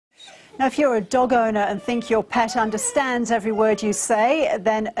Now, if you're a dog owner and think your pet understands every word you say,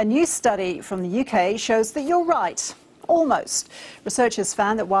 then a new study from the UK shows that you're right. Almost. Researchers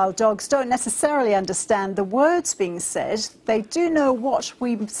found that while dogs don't necessarily understand the words being said, they do know what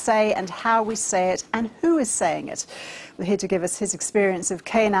we say and how we say it and who is saying it. Well, here to give us his experience of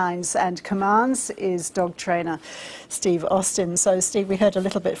canines and commands is dog trainer Steve Austin. So, Steve, we heard a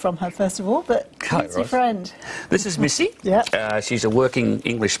little bit from her first of all, but who's your friend? This is Missy. Yeah. She's a working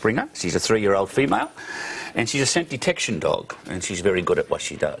English Springer. She's a 3-year-old female, and she's a scent detection dog, and she's very good at what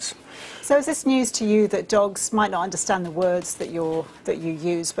she does. So is this news to you that dogs might not understand the words that you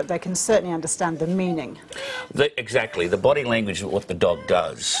use, but they can certainly understand the meaning? Exactly. The body language of what the dog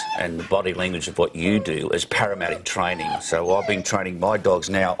does and the body language of what you do is paramount in training. So I've been training my dogs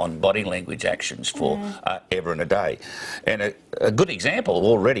now on body language actions for ever and a day. And a good example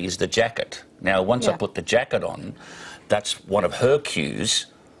already is the jacket. Now, once I put the jacket on, that's one of her cues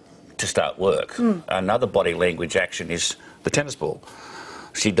to start work. Another body language action is the tennis ball.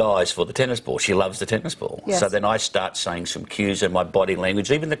 She dies for the tennis ball. She loves the tennis ball. Yes. So then I start saying some cues in my body language.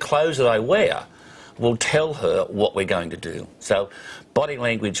 Even the clothes that I wear will tell her what we're going to do. So body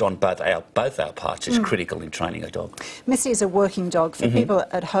language on both our parts is critical in training a dog. Missy is a working dog. For people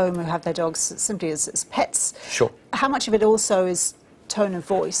at home who have their dogs simply as pets, sure. How much of it also is tone of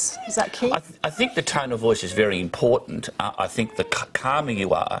voice? Is that key? I think the tone of voice is very important. I think the calmer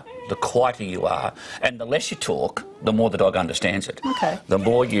you are, the quieter you are, and the less you talk, the more the dog understands it. Okay. The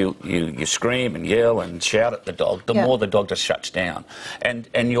more you scream and yell and shout at the dog, the more the dog just shuts down.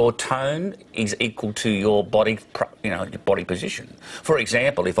 And your tone is equal to your body, your body position. For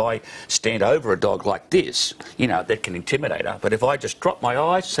example, if I stand over a dog like this, that can intimidate her. But if I just drop my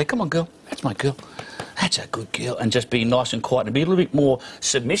eyes, say, "Come on, girl, that's my girl. That's a good girl," and just be nice and quiet and be a little bit more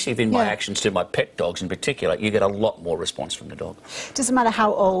submissive in my actions to my pet dogs in particular, you get a lot more response from the dog. Doesn't matter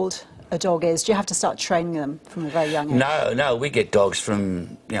how old a dog is. Do you have to start training them from a very young age? No. We get dogs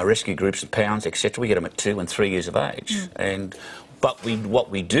from rescue groups and pounds, etc. We get them at 2 and 3 years of age. But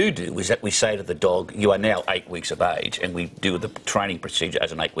what we do is that we say to the dog, "You are now 8 weeks of age," and we do the training procedure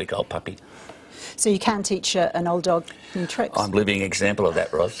as an 8-week-old puppy. So you can teach an old dog new tricks? I'm a living example of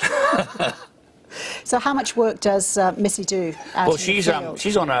that, Roz. So how much work does Missy do out in the field?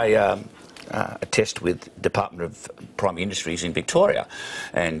 She's on a test with Department of Primary Industries in Victoria,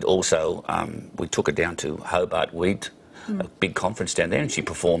 and also we took her down to Hobart Weed, a big conference down there, and she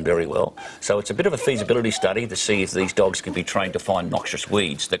performed very well. So it's a bit of a feasibility study to see if these dogs can be trained to find noxious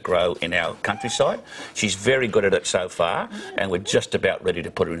weeds that grow in our countryside. She's very good at it so far, and we're just about ready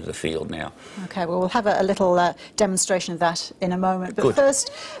to put her into the field now. OK, well, we'll have a little demonstration of that in a moment. But first,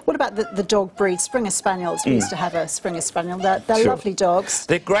 what about the dog breed? Springer Spaniels. We used to have a Springer Spaniel. They're lovely dogs.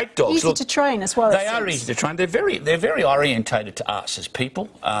 They're great dogs. Easy to train as well. They are easy to train. They're very orientated to us as people.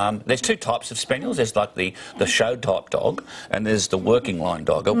 There's 2 types of Spaniels. There's like the show type dog, and there's the working line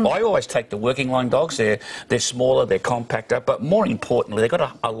dog. I always take the working line dogs. They're smaller, they're compacter, but more importantly, they've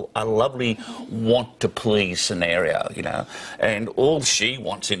got a lovely want to please scenario, and all she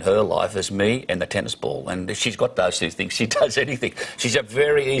wants in her life is me and the tennis ball. And if she's got those 2 things, she does anything. She's a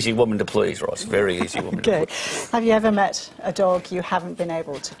very easy woman to please, Ross. Very easy woman to please. Have you ever met a dog you haven't been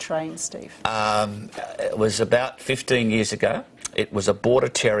able to train, Steve? It was about 15 years ago. It was a Border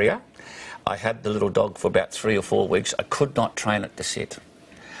Terrier. I had the little dog for about 3 or 4 weeks. I could not train it to sit.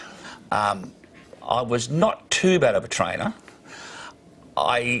 I was not too bad of a trainer.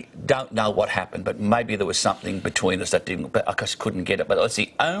 I don't know what happened, but maybe there was something between us that didn't. But I just couldn't get it. But it was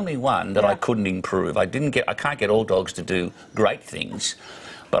the only one that I couldn't improve. I can't get all dogs to do great things,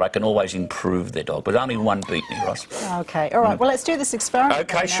 but I can always improve their dog. But only one beat me, Ross. OK, all right. Well, let's do this experiment.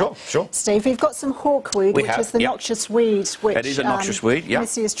 OK, sure. Steve, we've got some hawkweed, which is the noxious weed, which it is a noxious weed,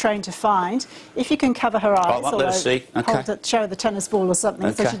 Missy is trained to find. If you can cover her eyes, let her see. OK. Show her the tennis ball or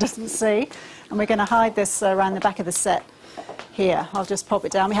something so she doesn't see. And we're going to hide this around the back of the set here. I'll just pop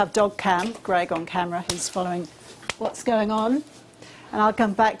it down. We have dog cam, Greg on camera, who's following what's going on. And I'll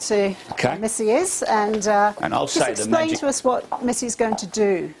come back to where Missy is, and I'll just say explain to us what Missy's going to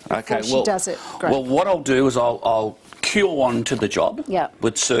do before she does it. Greg. Well, what I'll do is I'll cue on to the job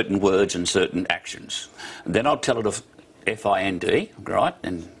with certain words and certain actions. And then I'll tell her to F-I-N-D, right,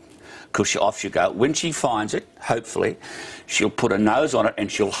 and off she go. When she finds it, hopefully, she'll put her nose on it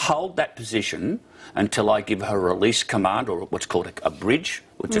and she'll hold that position until I give her a release command, or what's called a bridge,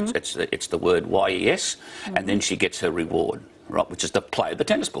 which it's the word YES, and then she gets her reward. Right, which is the play of the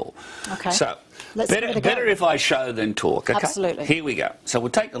tennis ball. OK. So, better if I show than talk, OK? Absolutely. Here we go. So we'll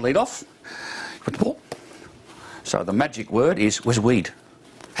take the lead off. Put the ball. So the magic word is, where's a weed?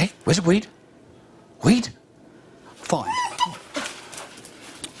 Hey, where's a weed? Weed? Find.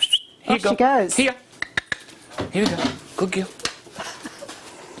 Here Off she goes. Here we go. Good girl.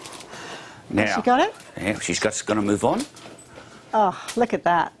 Now, she got it? Yeah, she's going to move on. Oh, look at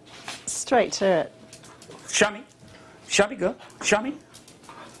that. Straight to it. Show me. Show me, girl. Show me.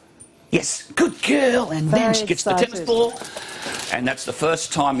 Yes, good girl. And Very then she gets excited. the tennis ball. And that's the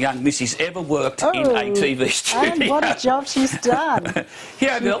first time young Missy's ever worked in a TV studio. And what a job she's done.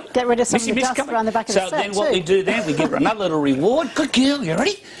 Here, girl. Get rid of some Missy, of the dust come around the back of so the set, then what too. we do then, we give her another little reward. Good girl, you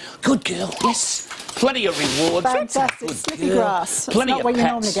ready? Good girl, yes. Plenty of rewards. Fantastic. Good Slippy girl. grass. It's Plenty not of what you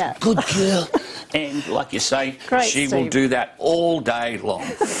pats. normally get. Good girl. And like you say, Great, she will Steve. do that all day long.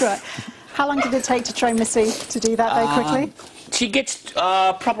 Right. How long did it take to train Missy to do that very quickly? She gets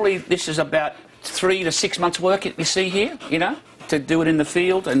probably, this is about 3 to 6 months work, you see here, you know, to do it in the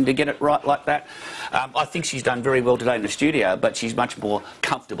field and to get it right like that. I think she's done very well today in the studio, but she's much more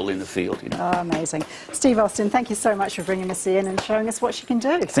comfortable in the field, you know. Oh, amazing. Steve Austin, thank you so much for bringing Missy in and showing us what she can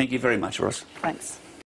do. Thank you very much, Ross. Thanks.